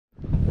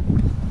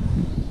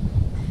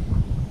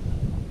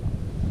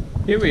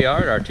Here we are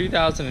at our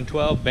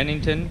 2012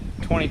 Bennington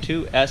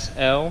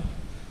 22SL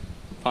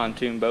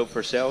Pontoon boat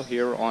for sale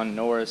here on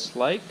Norris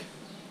Lake.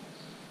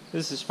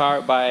 This is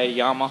powered by a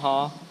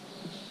Yamaha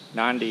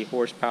 90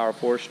 horsepower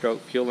 4-stroke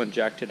fuel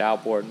injected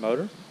outboard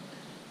motor.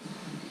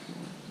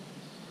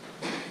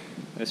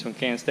 This one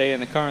can stay in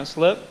the current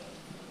slip.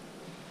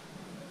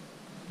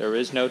 There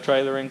is no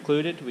trailer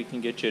included. We can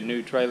get you a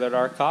new trailer at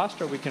our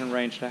cost, or we can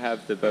arrange to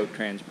have the boat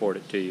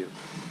transported to you.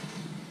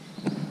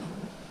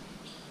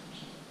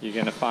 You're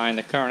going to find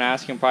the current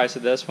asking price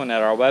of this one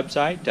at our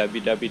website,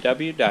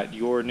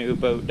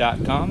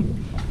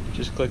 www.yournewboat.com.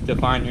 Just click the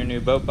Find Your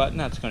New Boat button.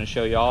 That's going to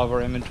show you all of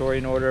our inventory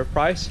in order of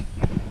price.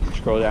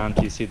 Scroll down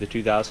until you see the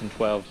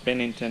 2012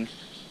 Bennington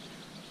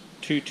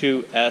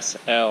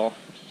 22SL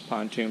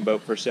Pontoon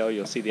boat for sale.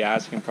 You'll see the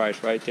asking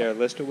price right there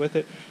listed with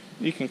it.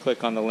 You can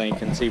click on the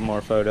link and see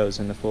more photos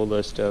and the full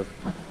list of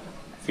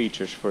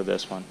features for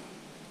this one.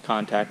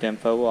 Contact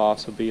info will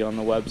also be on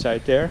the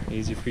website there.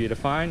 Easy for you to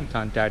find.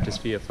 Contact us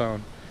via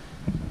phone,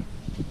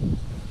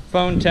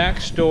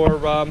 text,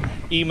 or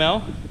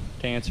email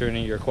to answer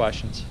any of your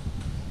questions.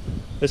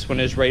 This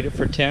one is rated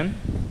for 10.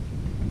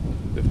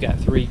 We've got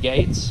 3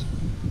 gates.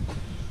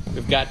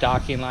 We've got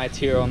docking lights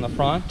here on the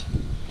front.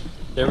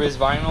 There is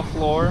vinyl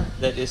floor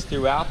that is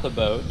throughout the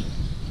boat.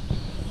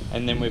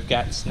 And then we've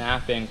got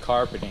snap-in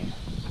carpeting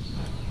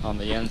on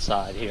the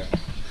inside here.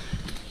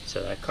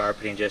 So that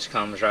carpeting just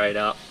comes right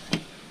up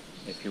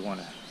if you want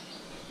to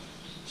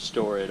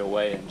store it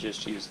away and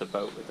just use the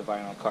boat with the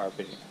vinyl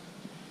carpeting.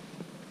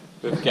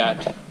 We've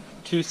got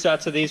 2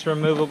 sets of these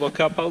removable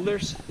cup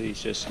holders.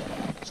 These just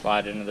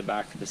slide into the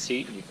back of the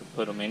seat and you can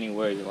put them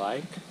anywhere you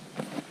like.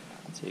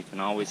 So you can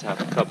always have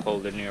a cup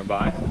holder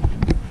nearby.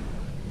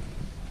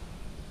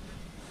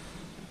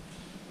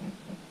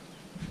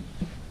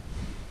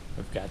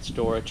 We've got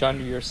storage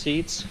under your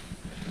seats.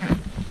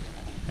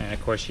 And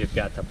of course you've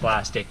got the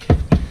plastic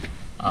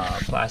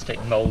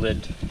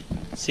molded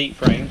seat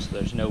frame, so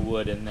there's no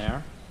wood in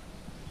there.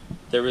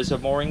 There is a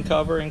mooring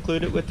cover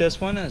included with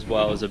this one, as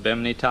well as a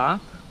Bimini top,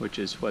 which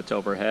is what's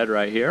overhead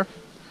right here.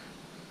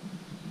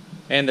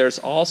 And there's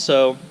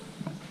also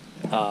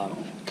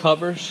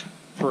covers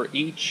for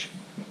each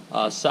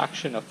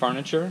section of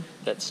furniture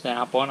that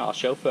snap on. I'll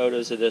show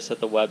photos of this at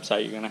the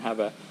website. You're going to have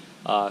a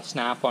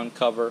snap-on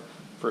cover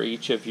for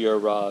each of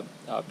your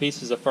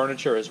pieces of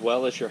furniture, as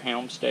well as your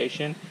helm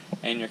station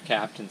and your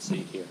captain's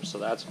seat here. So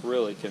that's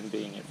really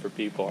convenient for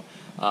people.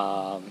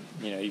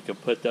 You can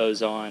put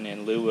those on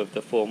in lieu of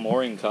the full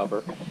mooring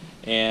cover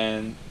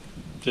and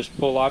just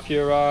pull off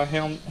your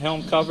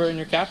helm cover and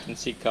your captain's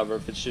seat cover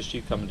if it's just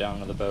you coming down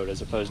to the boat,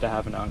 as opposed to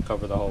having to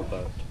uncover the whole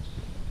boat.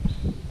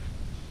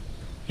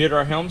 Here at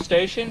our helm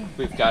station,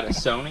 we've got a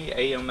Sony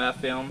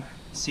AM/FM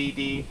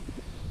CD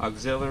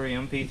auxiliary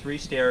MP3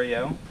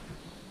 stereo.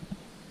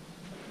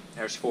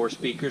 There's 4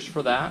 speakers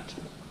for that.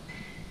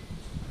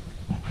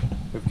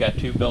 We've got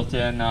 2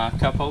 built-in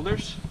cup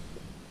holders.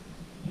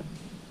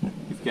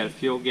 We've got a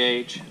fuel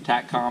gauge,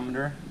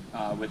 tachometer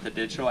with a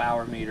digital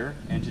hour meter,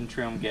 engine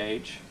trim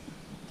gauge,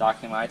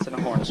 docking lights, and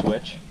a horn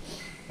switch.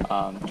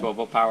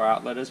 12-volt power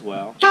outlet as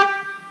well.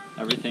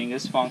 Everything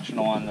is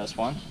functional on this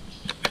one.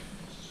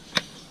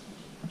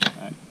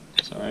 Right.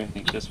 Sorry, I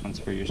think this one's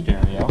for your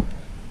stereo.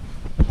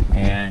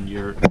 And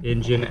your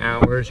engine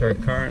hours are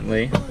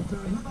currently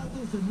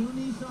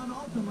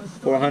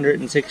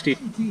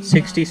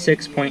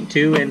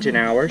 466.2 engine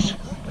hours.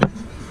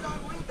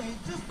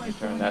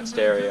 Turn that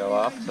stereo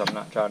off because I'm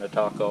not trying to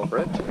talk over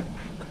it.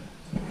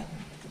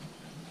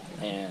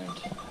 And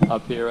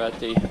up here at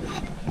the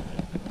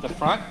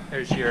front,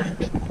 there's your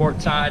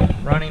port side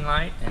running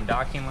light and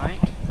docking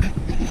light,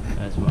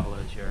 as well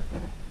as your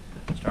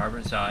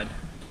starboard side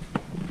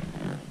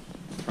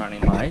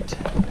running light,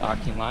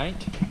 docking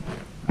light,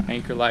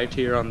 anchor light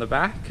here on the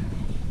back.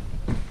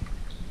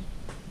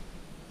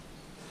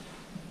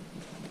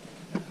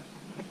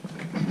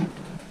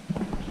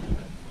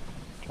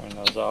 Turn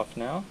those off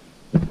now.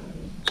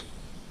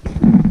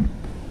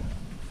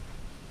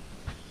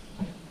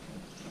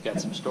 Got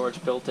some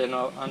storage built in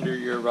under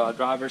your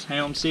driver's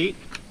helm seat,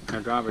 or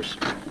driver's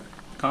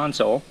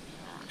console.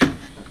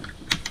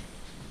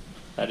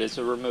 That is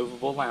a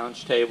removable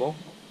lounge table.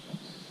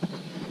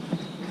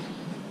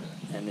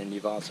 And then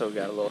you've also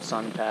got a little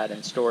sun pad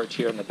and storage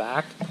here in the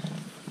back.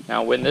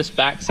 Now when this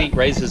back seat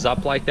raises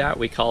up like that,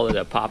 we call it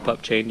a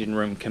pop-up changing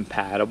room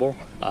compatible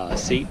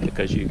seat,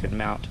 because you can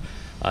mount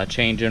a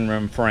changing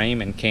room frame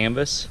and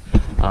canvas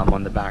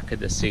on the back of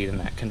the seat,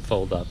 and that can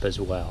fold up as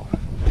well.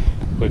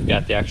 We've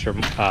got the extra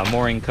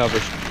mooring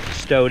covers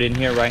stowed in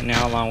here right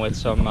now, along with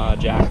some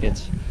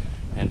jackets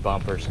and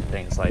bumpers and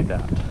things like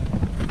that.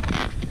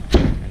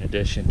 In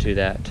addition to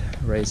that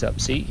raise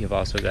up seat, you've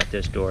also got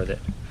this door that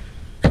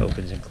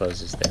opens and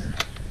closes there.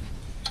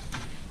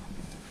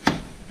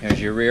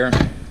 Here's your rear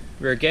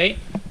gate,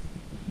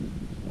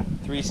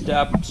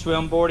 3-step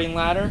swim boarding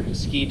ladder,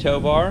 ski tow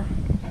bar.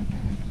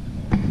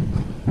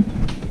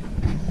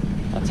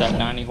 That's that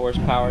 90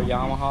 horsepower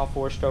Yamaha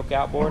 4-stroke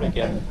outboard.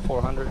 Again,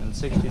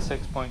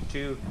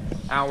 466.2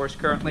 hours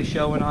currently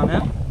showing on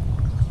it.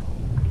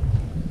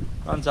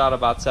 Runs out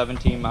about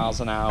 17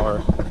 miles an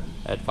hour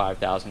at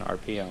 5,000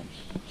 RPM.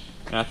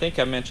 And I think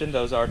I mentioned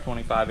those are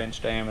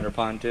 25-inch diameter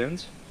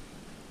pontoons.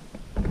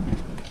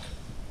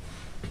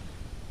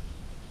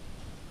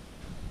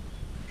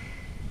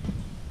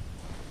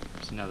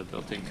 There's another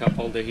built-in cup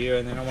holder here,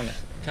 and then I want to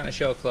kind of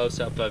show a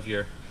close-up of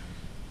your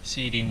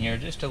seating here.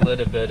 Just a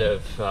little bit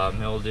of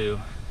mildew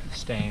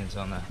stains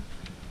on the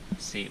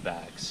seat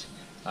backs,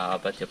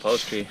 but the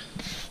upholstery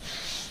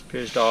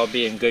appears to all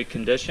be in good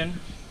condition.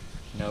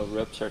 No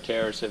rips or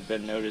tears have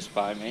been noticed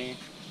by me.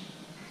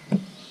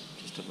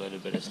 Just a little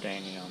bit of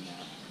staining on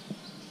that.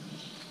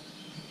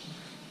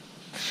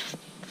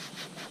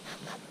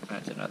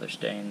 That's another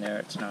stain there.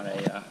 It's not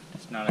a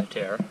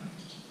tear.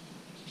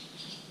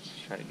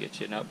 Try to get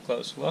you an up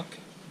close look.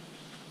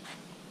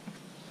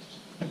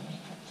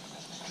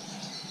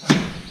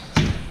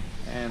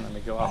 And let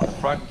me go off the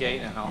front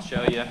gate and I'll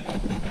show you.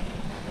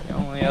 The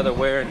only other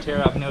wear and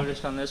tear I've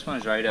noticed on this one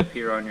is right up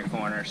here on your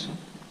corners.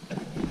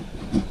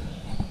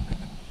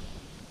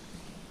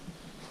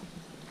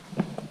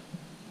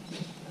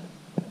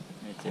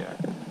 Right there.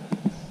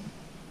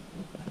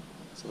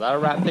 So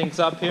that'll wrap things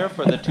up here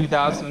for the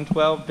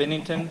 2012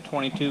 Bennington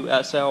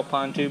 22SL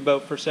Pontoon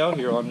boat for sale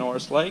here on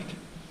Norris Lake.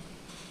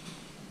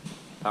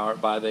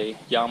 Powered by the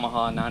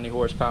Yamaha 90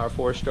 horsepower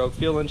 4-stroke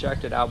fuel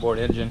injected outboard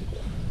engine.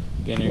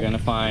 Again, you're going to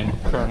find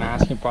current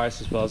asking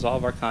price as well as all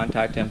of our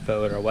contact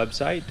info at our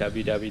website,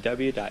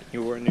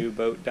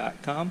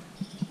 www.yournewboat.com.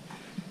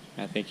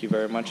 And thank you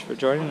very much for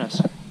joining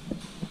us.